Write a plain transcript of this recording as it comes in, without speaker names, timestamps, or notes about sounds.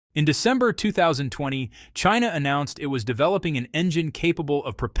In December 2020, China announced it was developing an engine capable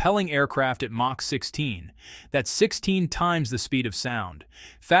of propelling aircraft at Mach 16, that's 16 times the speed of sound,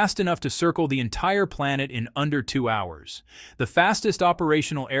 fast enough to circle the entire planet in under 2 hours. The fastest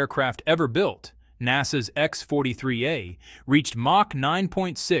operational aircraft ever built, NASA's X-43A, reached Mach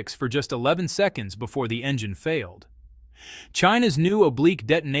 9.6 for just 11 seconds before the engine failed. China's new oblique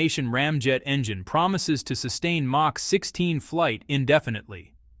detonation ramjet engine promises to sustain Mach 16 flight indefinitely.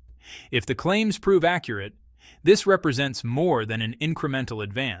 If the claims prove accurate, this represents more than an incremental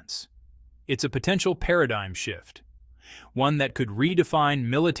advance. It's a potential paradigm shift, one that could redefine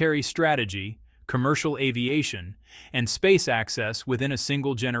military strategy, commercial aviation, and space access within a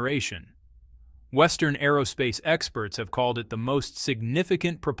single generation. Western aerospace experts have called it the most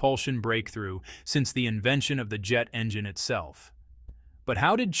significant propulsion breakthrough since the invention of the jet engine itself. But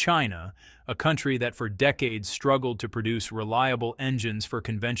how did China, a country that for decades struggled to produce reliable engines for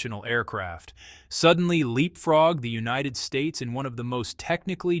conventional aircraft, suddenly leapfrog the United States in one of the most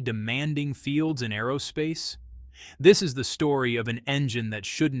technically demanding fields in aerospace? This is the story of an engine that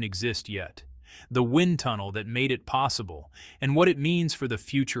shouldn't exist yet, the wind tunnel that made it possible, and what it means for the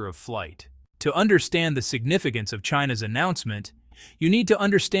future of flight. To understand the significance of China's announcement, you need to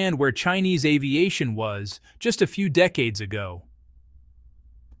understand where Chinese aviation was just a few decades ago.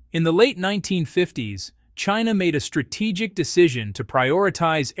 In the late 1950s, China made a strategic decision to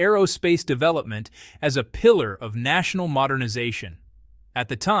prioritize aerospace development as a pillar of national modernization. At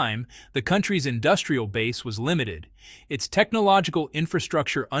the time, the country's industrial base was limited, its technological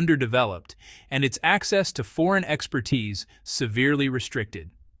infrastructure underdeveloped, and its access to foreign expertise severely restricted.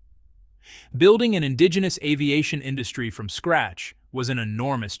 Building an indigenous aviation industry from scratch was an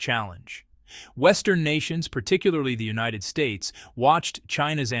enormous challenge. Western nations, particularly the United States, watched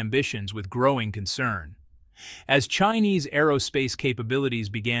China's ambitions with growing concern. As Chinese aerospace capabilities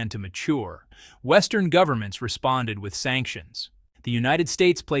began to mature, Western governments responded with sanctions. The United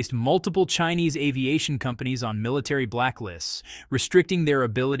States placed multiple Chinese aviation companies on military blacklists, restricting their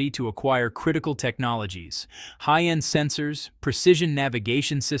ability to acquire critical technologies, high-end sensors, precision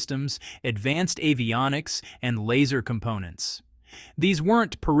navigation systems, advanced avionics, and laser components. These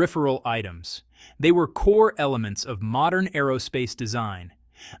weren't peripheral items. They were core elements of modern aerospace design,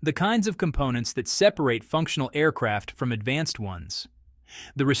 the kinds of components that separate functional aircraft from advanced ones.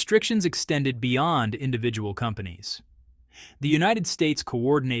 The restrictions extended beyond individual companies. The United States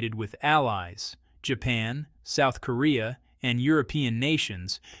coordinated with allies, Japan, South Korea, and European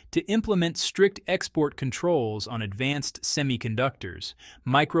nations, to implement strict export controls on advanced semiconductors,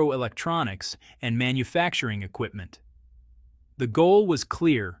 microelectronics, and manufacturing equipment. The goal was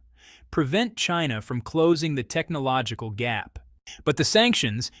clear: prevent China from closing the technological gap. But the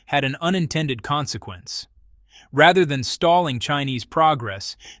sanctions had an unintended consequence. Rather than stalling Chinese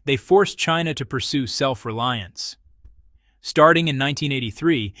progress, they forced China to pursue self-reliance. Starting in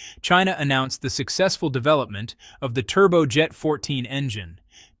 1983, China announced the successful development of the turbojet 14 engine,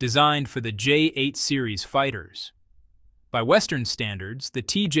 designed for the J-8 series fighters. By Western standards, the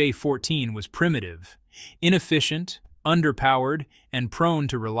TJ-14 was primitive, inefficient, underpowered, and prone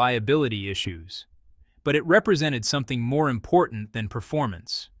to reliability issues. But it represented something more important than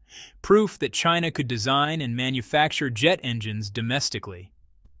performance: proof that China could design and manufacture jet engines domestically.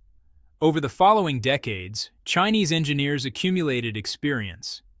 Over the following decades, Chinese engineers accumulated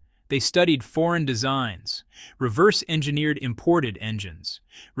experience. They studied foreign designs, reverse-engineered imported engines,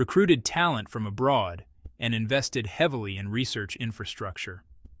 recruited talent from abroad, and invested heavily in research infrastructure.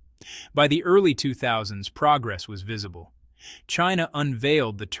 By the early 2000s, progress was visible. China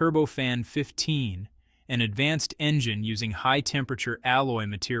unveiled the Turbofan 15, an advanced engine using high-temperature alloy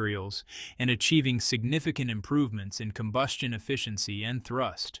materials and achieving significant improvements in combustion efficiency and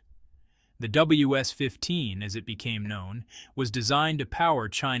thrust. The WS-15, as it became known, was designed to power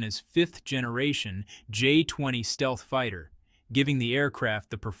China's fifth-generation J-20 stealth fighter, giving the aircraft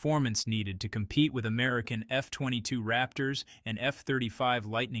the performance needed to compete with American F-22 Raptors and F-35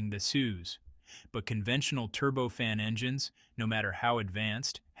 Lightning IIs. But conventional turbofan engines, no matter how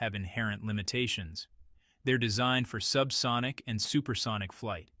advanced, have inherent limitations. They're designed for subsonic and supersonic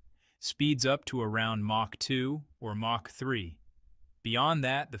flight, speeds up to around Mach 2 or Mach 3. Beyond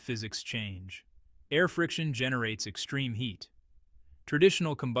that, the physics change. Air friction generates extreme heat.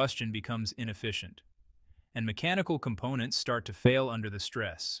 Traditional combustion becomes inefficient, and mechanical components start to fail under the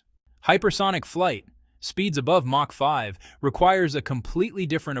stress. Hypersonic flight, speeds above Mach 5, requires a completely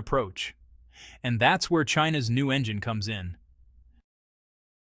different approach. And that's where China's new engine comes in.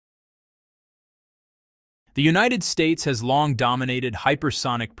 The United States has long dominated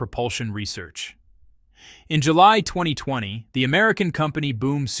hypersonic propulsion research. In July 2020, the American company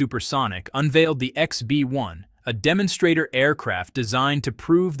Boom Supersonic unveiled the XB-1, a demonstrator aircraft designed to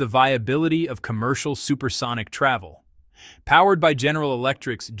prove the viability of commercial supersonic travel. Powered by General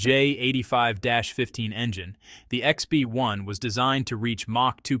Electric's J85-15 engine, the XB-1 was designed to reach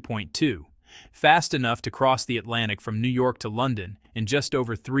Mach 2.2, fast enough to cross the Atlantic from New York to London in just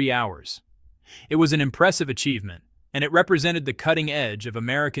over 3 hours. It was an impressive achievement, and it represented the cutting edge of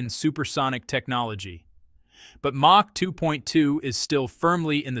American supersonic technology. But Mach 2.2 is still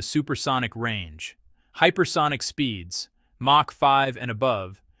firmly in the supersonic range. Hypersonic speeds, Mach 5 and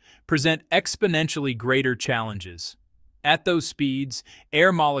above, present exponentially greater challenges. At those speeds,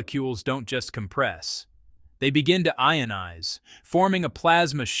 air molecules don't just compress. They begin to ionize, forming a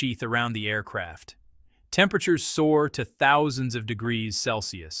plasma sheath around the aircraft. Temperatures soar to thousands of degrees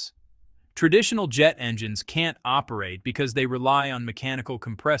Celsius. Traditional jet engines can't operate because they rely on mechanical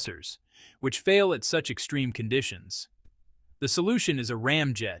compressors, which fail at such extreme conditions. The solution is a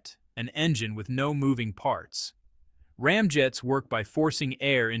ramjet, an engine with no moving parts. Ramjets work by forcing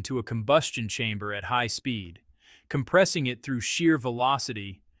air into a combustion chamber at high speed, compressing it through sheer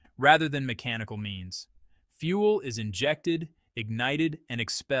velocity rather than mechanical means. Fuel is injected, ignited, and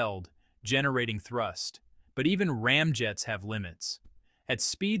expelled, generating thrust. But even ramjets have limits. At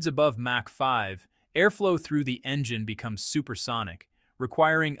speeds above Mach 5, airflow through the engine becomes supersonic,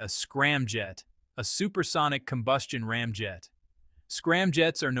 requiring a scramjet, a supersonic combustion ramjet.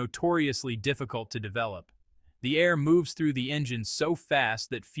 Scramjets are notoriously difficult to develop. The air moves through the engine so fast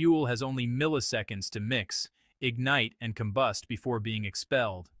that fuel has only milliseconds to mix, ignite, and combust before being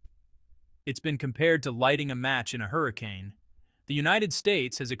expelled. It's been compared to lighting a match in a hurricane. The United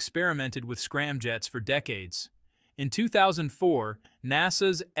States has experimented with scramjets for decades. In 2004,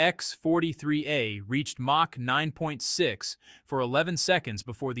 NASA's X-43A reached Mach 9.6 for 11 seconds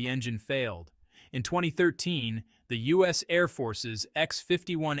before the engine failed. In 2013, the U.S. Air Force's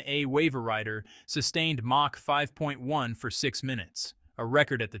X-51A Waverider sustained Mach 5.1 for 6 minutes, a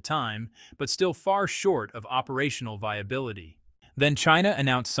record at the time, but still far short of operational viability. Then China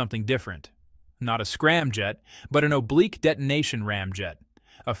announced something different. Not a scramjet, but an oblique detonation ramjet,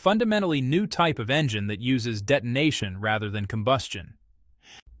 a fundamentally new type of engine that uses detonation rather than combustion.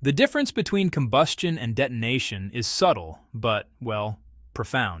 The difference between combustion and detonation is subtle, but, well,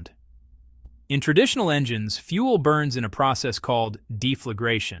 profound. In traditional engines, fuel burns in a process called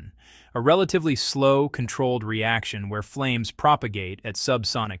deflagration, a relatively slow, controlled reaction where flames propagate at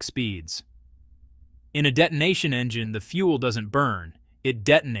subsonic speeds. In a detonation engine, the fuel doesn't burn, it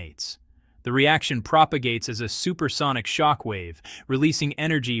detonates. The reaction propagates as a supersonic shockwave, releasing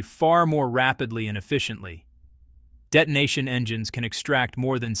energy far more rapidly and efficiently. Detonation engines can extract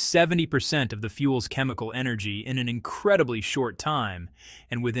more than 70% of the fuel's chemical energy in an incredibly short time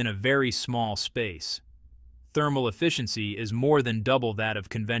and within a very small space. Thermal efficiency is more than double that of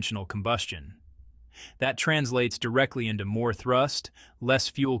conventional combustion. That translates directly into more thrust, less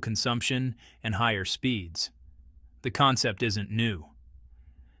fuel consumption, and higher speeds. The concept isn't new.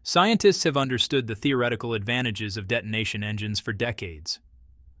 Scientists have understood the theoretical advantages of detonation engines for decades.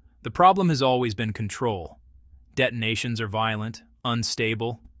 The problem has always been control. Detonations are violent,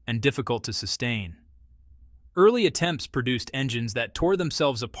 unstable, and difficult to sustain. Early attempts produced engines that tore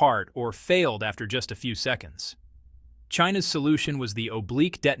themselves apart or failed after just a few seconds. China's solution was the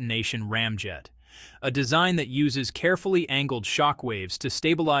oblique detonation ramjet, a design that uses carefully angled shock waves to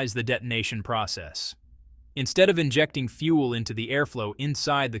stabilize the detonation process. Instead of injecting fuel into the airflow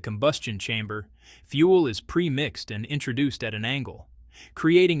inside the combustion chamber, fuel is pre-mixed and introduced at an angle,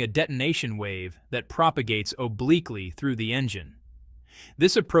 creating a detonation wave that propagates obliquely through the engine.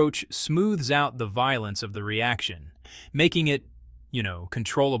 This approach smooths out the violence of the reaction, making it,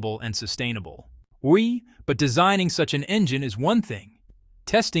 controllable and sustainable. But designing such an engine is one thing.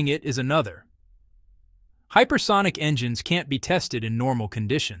 Testing it is another. Hypersonic engines can't be tested in normal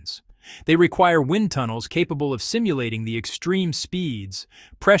conditions. They require wind tunnels capable of simulating the extreme speeds,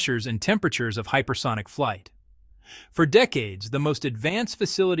 pressures, and temperatures of hypersonic flight. For decades, the most advanced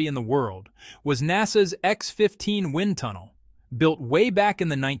facility in the world was NASA's X-15 wind tunnel, built way back in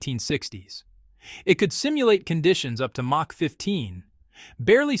the 1960s. It could simulate conditions up to Mach 15,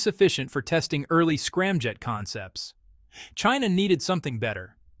 barely sufficient for testing early scramjet concepts. China needed something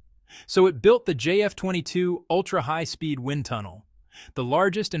better, so it built the JF-22 ultra-high-speed wind tunnel, the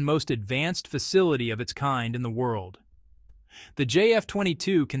largest and most advanced facility of its kind in the world. The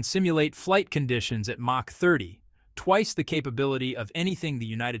JF-22 can simulate flight conditions at Mach 30, twice the capability of anything the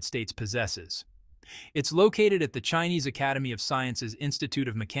United States possesses. It's located at the Chinese Academy of Sciences Institute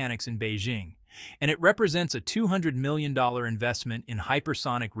of Mechanics in Beijing, and it represents a $200 million investment in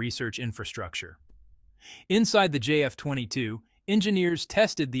hypersonic research infrastructure. Inside the JF-22, engineers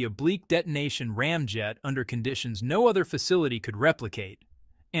tested the oblique detonation ramjet under conditions no other facility could replicate.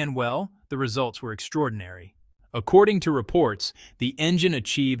 And well, the results were extraordinary. According to reports, the engine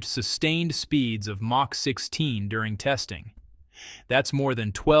achieved sustained speeds of Mach 16 during testing. That's more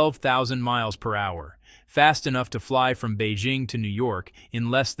than 12,000 miles per hour, fast enough to fly from Beijing to New York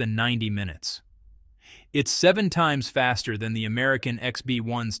in less than 90 minutes. It's 7 times faster than the American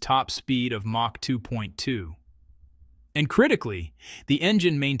XB-1's top speed of Mach 2.2. And critically, the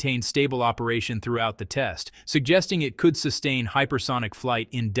engine maintained stable operation throughout the test, suggesting it could sustain hypersonic flight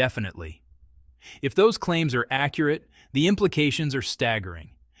indefinitely. If those claims are accurate, the implications are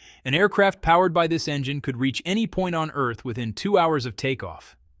staggering. An aircraft powered by this engine could reach any point on Earth within 2 hours of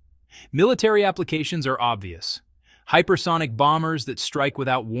takeoff. Military applications are obvious. Hypersonic bombers that strike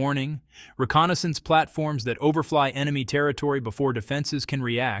without warning, reconnaissance platforms that overfly enemy territory before defenses can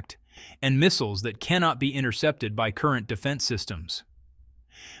react, and missiles that cannot be intercepted by current defense systems.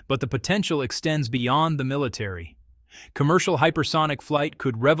 But the potential extends beyond the military. Commercial hypersonic flight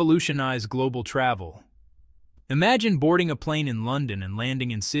could revolutionize global travel. Imagine boarding a plane in London and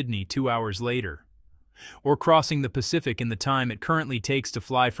landing in Sydney 2 hours later, or crossing the Pacific in the time it currently takes to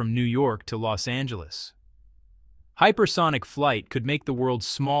fly from New York to Los Angeles. Hypersonic flight could make the world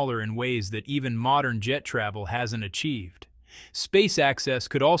smaller in ways that even modern jet travel hasn't achieved. Space access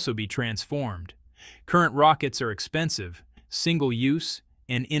could also be transformed. Current rockets are expensive, single-use,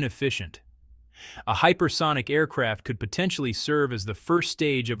 and inefficient. A hypersonic aircraft could potentially serve as the first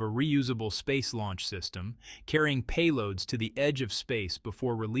stage of a reusable space launch system, carrying payloads to the edge of space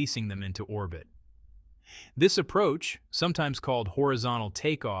before releasing them into orbit. This approach, sometimes called horizontal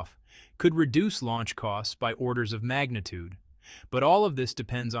takeoff, could reduce launch costs by orders of magnitude. But all of this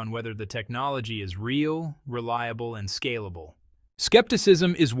depends on whether the technology is real, reliable, and scalable.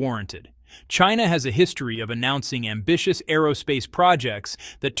 Skepticism is warranted. China has a history of announcing ambitious aerospace projects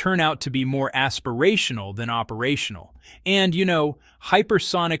that turn out to be more aspirational than operational. And,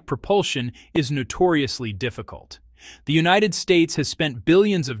 hypersonic propulsion is notoriously difficult. The United States has spent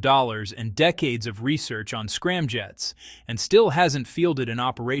billions of dollars and decades of research on scramjets, and still hasn't fielded an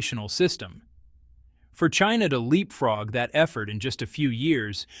operational system. For China to leapfrog that effort in just a few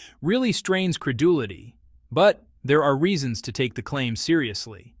years really strains credulity, but there are reasons to take the claim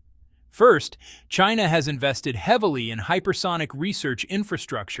seriously. First, China has invested heavily in hypersonic research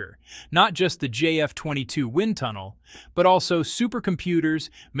infrastructure, not just the JF-22 wind tunnel, but also supercomputers,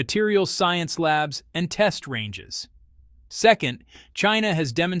 materials science labs, and test ranges. Second, China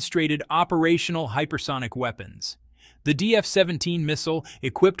has demonstrated operational hypersonic weapons. The DF-17 missile,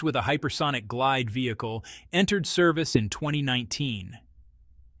 equipped with a hypersonic glide vehicle, entered service in 2019.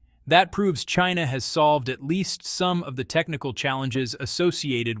 That proves China has solved at least some of the technical challenges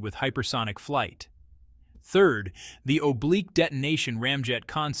associated with hypersonic flight. Third, the oblique detonation ramjet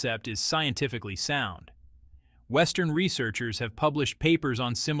concept is scientifically sound. Western researchers have published papers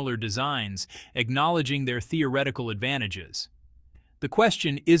on similar designs, acknowledging their theoretical advantages. The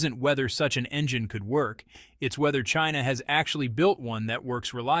question isn't whether such an engine could work, it's whether China has actually built one that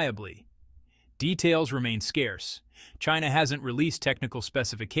works reliably. Details remain scarce. China hasn't released technical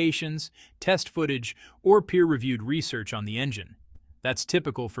specifications, test footage, or peer-reviewed research on the engine. That's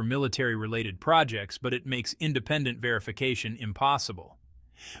typical for military-related projects, but it makes independent verification impossible.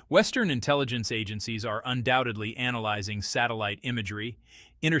 Western intelligence agencies are undoubtedly analyzing satellite imagery,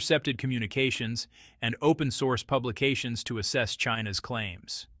 intercepted communications, and open-source publications to assess China's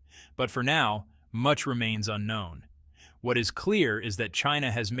claims. But for now, much remains unknown. What is clear is that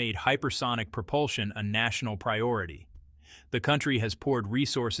China has made hypersonic propulsion a national priority. The country has poured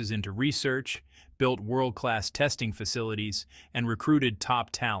resources into research, built world-class testing facilities, and recruited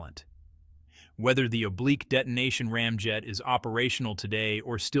top talent. Whether the oblique detonation ramjet is operational today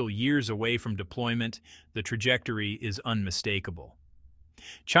or still years away from deployment, the trajectory is unmistakable.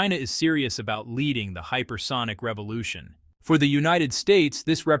 China is serious about leading the hypersonic revolution. For the United States,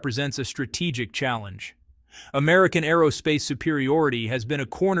 this represents a strategic challenge. American aerospace superiority has been a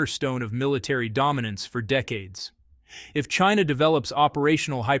cornerstone of military dominance for decades. If China develops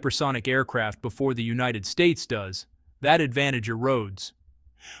operational hypersonic aircraft before the United States does, that advantage erodes.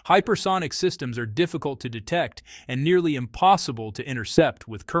 Hypersonic systems are difficult to detect and nearly impossible to intercept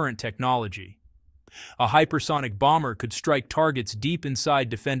with current technology. A hypersonic bomber could strike targets deep inside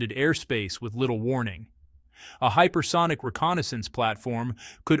defended airspace with little warning. A hypersonic reconnaissance platform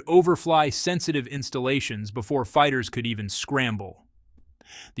could overfly sensitive installations before fighters could even scramble.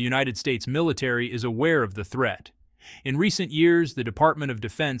 The United States military is aware of the threat. In recent years, the Department of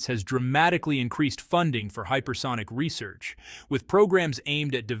Defense has dramatically increased funding for hypersonic research, with programs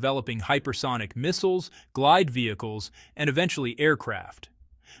aimed at developing hypersonic missiles, glide vehicles, and eventually aircraft.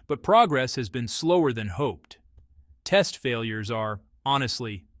 But progress has been slower than hoped. Test failures are,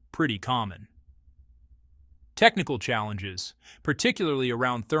 honestly, pretty common. Technical challenges, particularly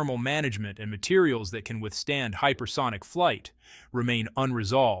around thermal management and materials that can withstand hypersonic flight, remain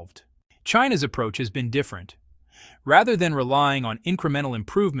unresolved. China's approach has been different. Rather than relying on incremental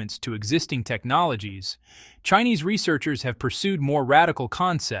improvements to existing technologies, Chinese researchers have pursued more radical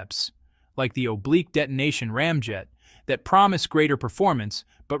concepts, like the oblique detonation ramjet, that promise greater performance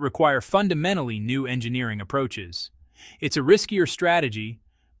but require fundamentally new engineering approaches. It's a riskier strategy,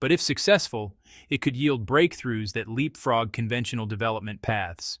 but if successful, it could yield breakthroughs that leapfrog conventional development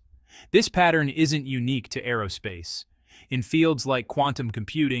paths. This pattern isn't unique to aerospace. In fields like quantum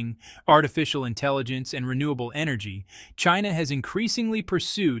computing, artificial intelligence, and renewable energy, China has increasingly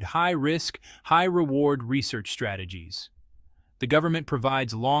pursued high-risk, high-reward research strategies. The government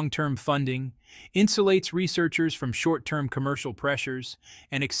provides long-term funding, insulates researchers from short-term commercial pressures,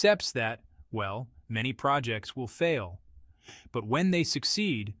 and accepts that, well, many projects will fail. But when they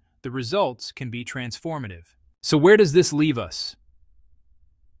succeed, the results can be transformative. So where does this leave us?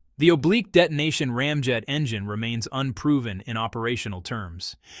 The oblique detonation ramjet engine remains unproven in operational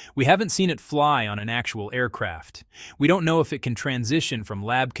terms. We haven't seen it fly on an actual aircraft. We don't know if it can transition from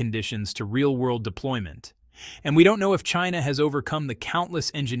lab conditions to real-world deployment. And we don't know if China has overcome the countless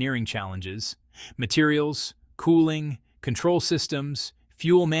engineering challenges, materials, cooling, control systems,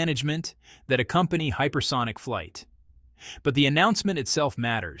 fuel management that accompany hypersonic flight. But the announcement itself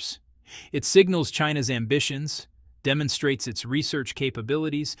matters. It signals China's ambitions, demonstrates its research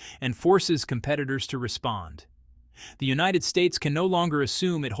capabilities, and forces competitors to respond. The United States can no longer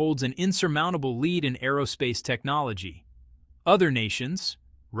assume it holds an insurmountable lead in aerospace technology. Other nations,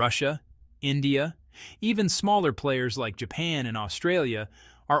 Russia, India, even smaller players like Japan and Australia,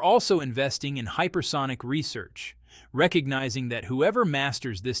 are also investing in hypersonic research, recognizing that whoever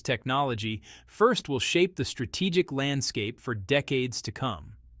masters this technology first will shape the strategic landscape for decades to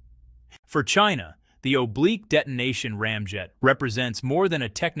come. For China, the oblique detonation ramjet represents more than a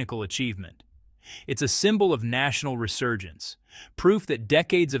technical achievement. It's a symbol of national resurgence, proof that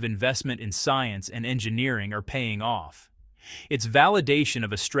decades of investment in science and engineering are paying off. It's validation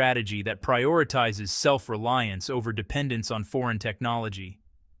of a strategy that prioritizes self-reliance over dependence on foreign technology.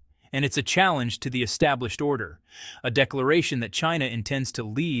 And it's a challenge to the established order, a declaration that China intends to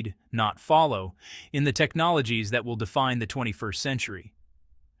lead, not follow, in the technologies that will define the 21st century.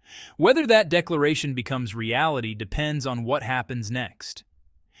 Whether that declaration becomes reality depends on what happens next.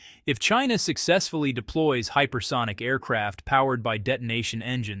 If China successfully deploys hypersonic aircraft powered by detonation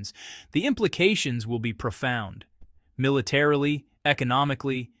engines, the implications will be profound, militarily,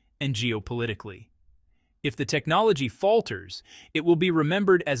 economically, and geopolitically. If the technology falters, it will be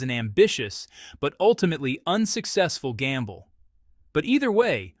remembered as an ambitious but ultimately unsuccessful gamble. But either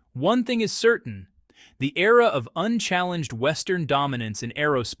way, one thing is certain: the era of unchallenged Western dominance in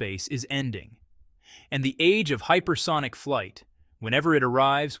aerospace is ending. And the age of hypersonic flight, whenever it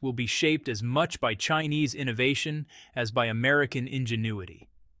arrives, will be shaped as much by Chinese innovation as by American ingenuity.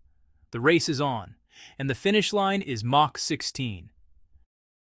 The race is on, and the finish line is Mach 16.